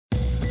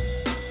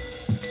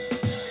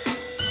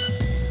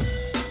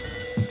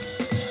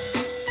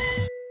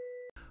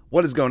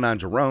What is going on,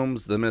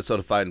 Jerome's? The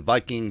Minnesota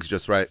Vikings,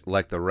 just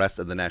like the rest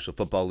of the National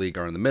Football League,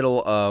 are in the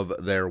middle of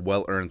their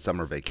well-earned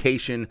summer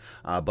vacation.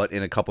 But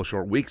in a couple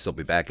short weeks, they'll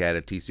be back at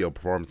it. TCO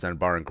Performance Center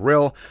Bar and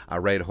Grill,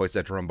 ready to hoist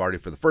that Jerome Barty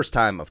for the first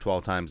time of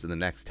 12 times in the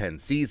next 10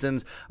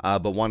 seasons.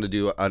 But wanted to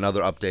do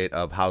another update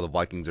of how the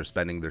Vikings are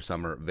spending their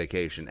summer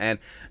vacation. And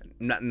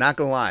not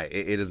gonna lie,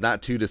 it is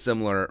not too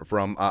dissimilar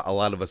from a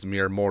lot of us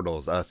mere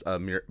mortals, us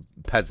mere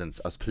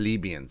peasants, us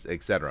plebeians,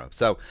 etc.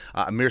 So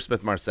Ihmir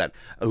Smith-Marsette,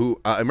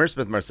 Ihmir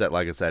Smith-Marsette,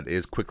 like I said,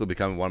 is quickly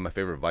becoming one of my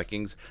favorite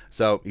Vikings.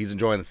 So he's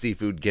enjoying the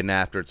seafood, getting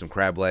after it, some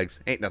crab legs.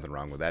 Ain't nothing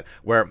wrong with that.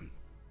 Where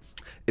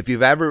if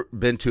you've ever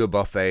been to a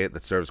buffet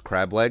that serves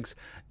crab legs,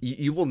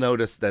 you will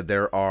notice that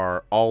there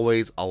are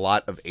always a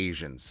lot of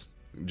Asians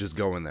just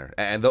go in there,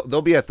 and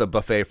they'll be at the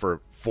buffet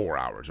for 4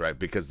 hours, right?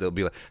 Because they'll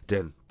be like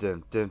dun,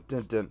 dun, dun,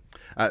 dun, dun.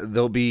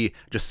 They'll be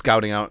just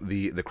scouting out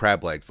the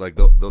crab legs. Like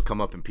they'll come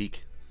up and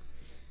peek.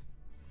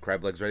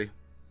 Crab legs ready?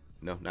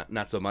 No,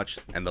 not so much,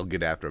 and they'll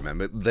get after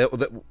them.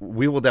 But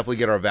we will definitely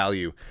get our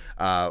value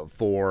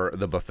for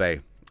the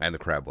buffet and the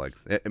crab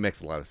legs. It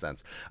makes a lot of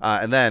sense.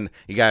 And then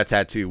you got a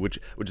tattoo, which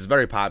is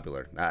very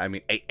popular. I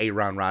mean,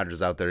 Aaron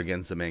Rodgers out there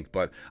getting some ink,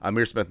 but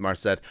Ihmir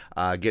Smith-Marsette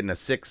getting a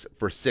 6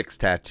 for 6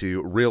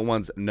 tattoo. Real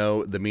ones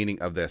know the meaning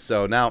of this.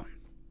 So now,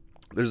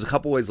 there's a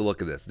couple ways to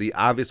look at this. The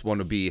obvious one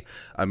would be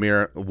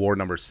Ihmir wore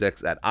number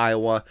 6 at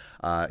Iowa.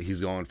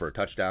 He's going for a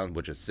touchdown,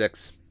 which is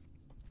 6.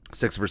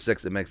 6 for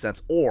 6, it makes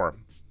sense.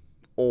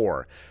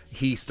 Or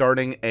he's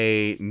starting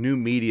a new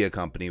media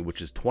company,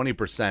 which is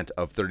 20%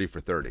 of 30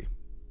 for 30.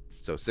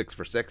 So 6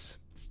 for 6,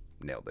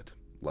 nailed it.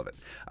 Love it.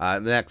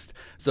 Next,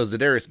 so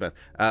Za'Darius Smith.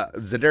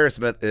 Za'Darius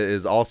Smith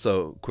is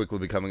also quickly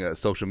becoming a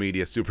social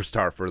media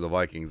superstar for the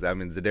Vikings. I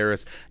mean,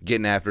 Za'Darius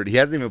getting after it. He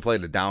hasn't even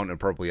played a down in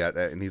purple yet,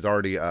 and he's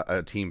already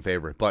a team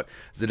favorite. But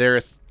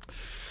Za'Darius,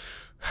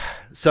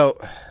 so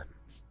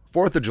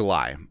 4th of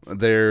July,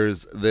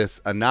 there's this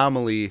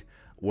anomaly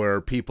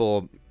where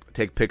people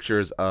take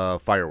pictures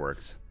of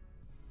fireworks.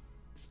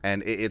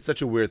 And it's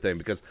such a weird thing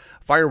because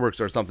fireworks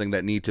are something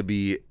that need to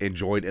be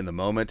enjoyed in the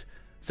moment.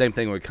 Same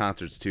thing with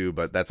concerts too,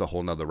 but that's a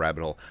whole nother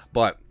rabbit hole.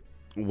 But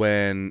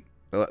when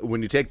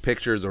you take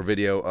pictures or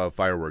video of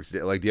fireworks,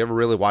 like, do you ever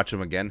really watch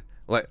them again?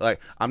 Like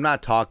I'm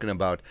not talking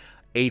about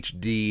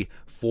HD,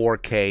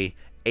 4K,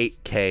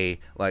 8K,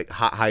 like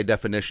high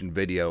definition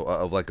video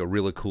of like a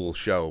really cool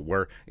show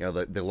where, you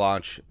know, they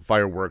launch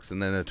fireworks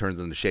and then it turns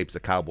into shapes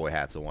of cowboy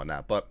hats and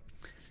whatnot. But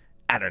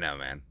I don't know,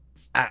 man.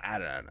 I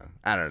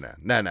don't know.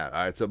 No. All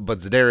right. So, but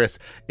Za'Darius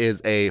is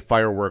a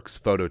fireworks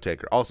photo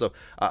taker. Also,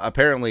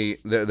 apparently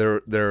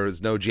there's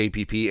no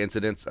JPP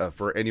incidents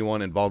for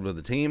anyone involved with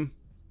the team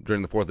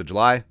during the 4th of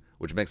July,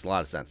 which makes a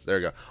lot of sense. There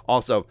you go.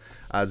 Also,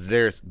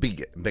 Za'Darius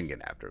been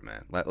getting after it,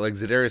 man. Like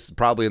Za'Darius is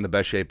probably in the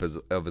best shape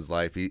of his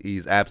life.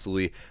 He's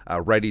absolutely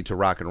ready to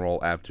rock and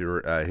roll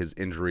after his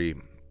injury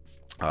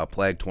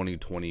plague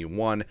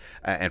 2021,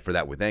 and for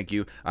that we thank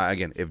you.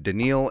 Again, if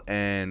Daniil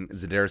and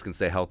Za'Darius can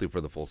stay healthy for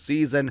the full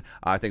season,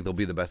 I think they'll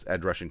be the best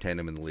edge rushing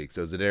tandem in the league.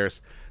 So Za'Darius,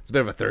 it's a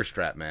bit of a thirst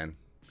trap, man.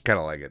 Kind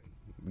of like it.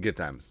 Good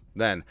times.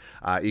 Then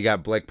you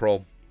got Blake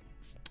Prohl.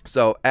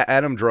 So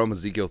Adam Jerome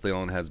Ezekiel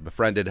Thielen has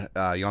befriended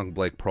young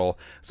Blake Prohl,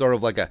 sort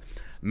of like a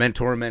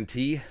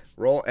mentor-mentee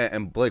role,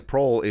 and Blake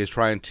Prohl is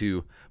trying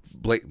to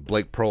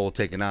Blake Prohl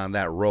taking on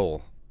that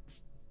role.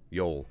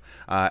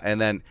 And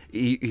then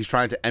he's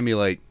trying to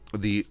emulate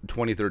the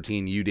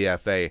 2013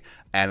 UDFA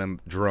Adam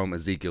Jerome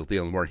Ezekiel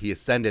Thielen, where he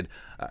ascended.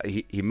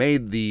 He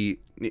made the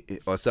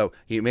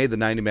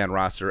 90-man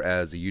roster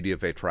as a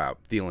UDFA tryout.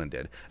 Thielen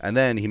did, and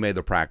then he made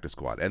the practice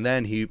squad, and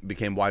then he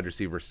became wide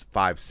receiver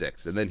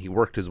 5-6, and then he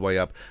worked his way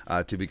up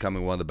to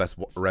becoming one of the best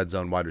red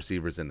zone wide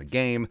receivers in the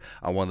game,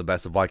 one of the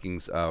best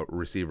Vikings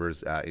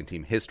receivers in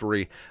team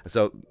history.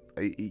 So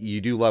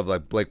you do love,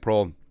 like, Blake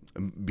Prohl.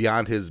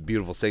 Beyond his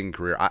beautiful singing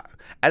career,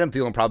 Adam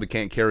Thielen probably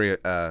can't carry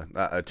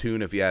a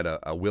tune if he had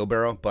a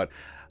wheelbarrow, but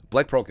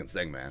Blake Prohl can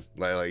sing, man.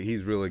 Like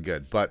he's really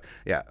good. But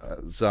yeah,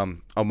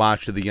 some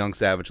homage to the young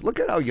savage. Look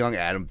at how young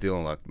Adam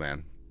Thielen looked,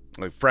 man.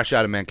 Like fresh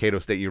out of Mankato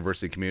State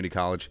University Community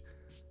College.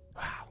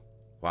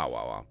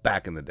 Wow.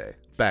 Back in the day.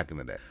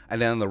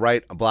 And then on the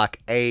right, block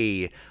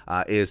A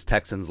is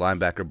Texans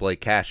linebacker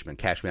Blake Cashman.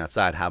 Cashman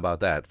outside. How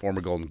about that?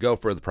 Former Golden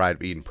Gopher, the pride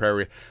of Eden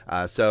Prairie.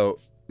 So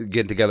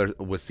getting together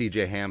with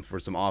CJ Ham for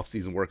some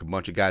off-season work, a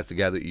bunch of guys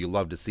together. You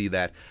love to see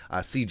that.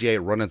 CJ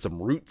running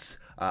some routes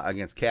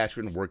against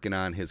Cashman, working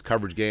on his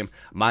coverage game.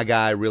 My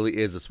guy really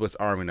is a Swiss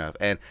Army knife.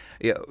 And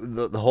you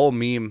know, the whole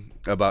meme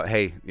about,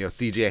 hey, you know,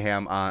 CJ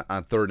Ham on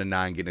 3rd and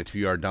 9 getting a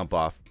 2-yard dump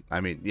off.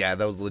 I mean, yeah,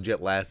 that was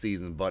legit last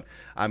season. But,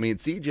 I mean,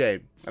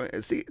 CJ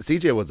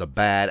was a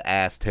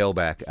badass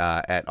tailback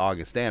at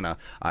Augustana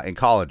in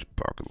college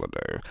back in the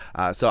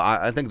day. So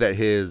I think that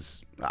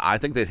his I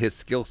think that his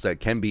skill set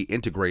can be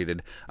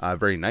integrated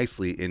very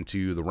nicely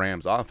into the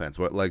Rams offense.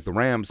 Like the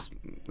Rams,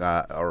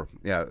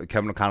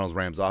 Kevin O'Connell's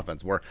Rams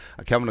offense, where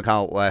Kevin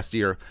O'Connell last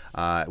year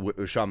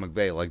with Sean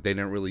McVay, like they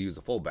didn't really use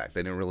a fullback.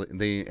 They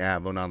didn't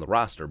have one on the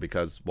roster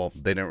because, well,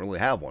 they didn't really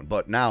have one.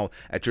 But now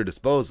at your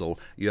disposal,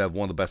 you have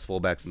one of the best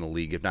fullbacks in the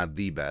league, if not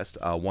the best.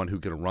 One who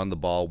can run the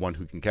ball, one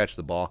who can catch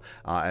the ball,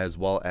 as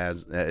well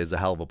as is a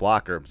hell of a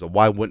blocker. So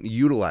why wouldn't you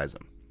utilize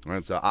him? All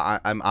right, so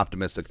I'm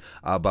optimistic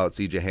about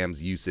C.J.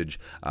 Ham's usage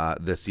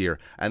this year.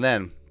 And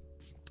then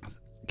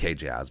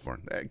KJ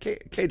Osborne.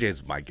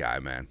 KJ's my guy,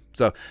 man.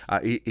 So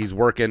he's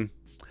working.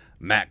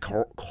 Matt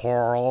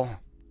Corral,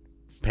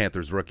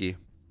 Panthers rookie,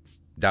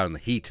 down in the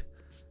heat,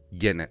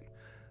 getting it.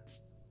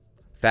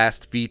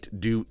 Fast feet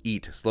do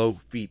eat. Slow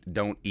feet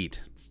don't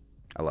eat.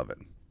 I love it.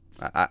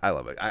 I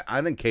love it.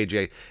 I think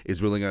KJ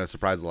is really going to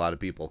surprise a lot of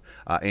people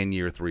in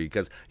year 3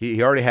 because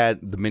he already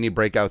had the mini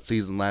breakout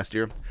season last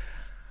year.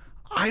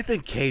 I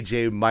think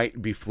KJ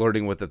might be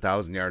flirting with a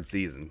 1,000-yard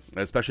season,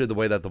 especially the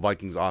way that the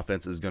Vikings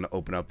offense is going to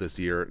open up this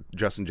year.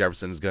 Justin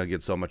Jefferson is going to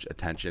get so much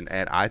attention,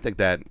 and I think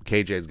that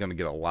KJ is going to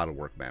get a lot of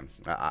work, man.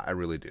 I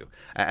really do.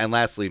 And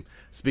lastly,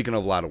 speaking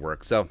of a lot of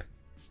work, so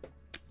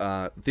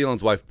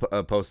Thielen's wife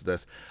posted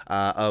this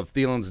of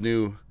Thielen's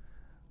new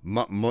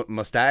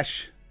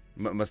mustachio.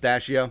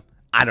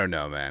 I don't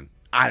know, man.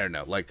 I don't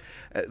know. Like,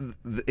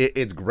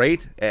 it's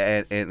great,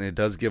 and it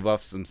does give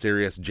off some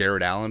serious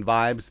Jared Allen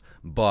vibes,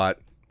 but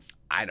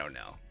I don't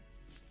know.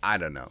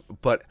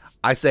 But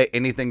I say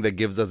anything that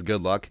gives us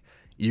good luck,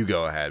 you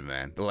go ahead,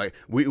 man. Like,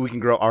 we can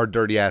grow our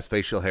dirty-ass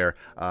facial hair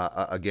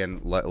again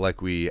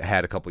like we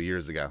had a couple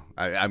years ago.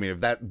 I mean,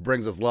 if that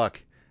brings us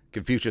luck,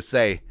 Confucius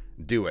say,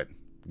 do it.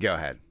 Go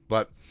ahead.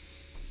 But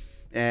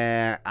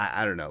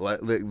I don't know.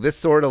 Like, this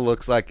sort of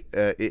looks like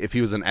if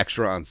he was an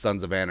extra on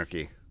Sons of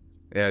Anarchy.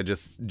 Yeah,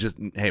 just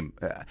him.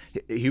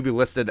 He'd be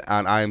listed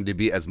on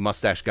IMDb as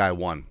Mustache Guy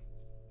 1.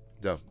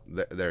 So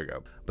there you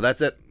go. But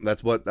that's it.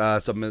 That's what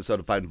some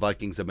Minnesota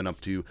Vikings have been up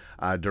to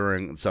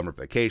during summer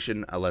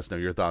vacation. Let us know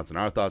your thoughts and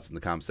our thoughts in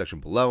the comment section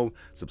below.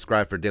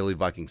 Subscribe for daily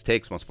Vikings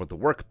takes. Want to support the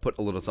work? Put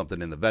a little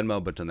something in the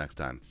Venmo. But until next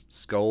time,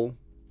 Skull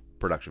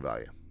Production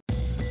Value.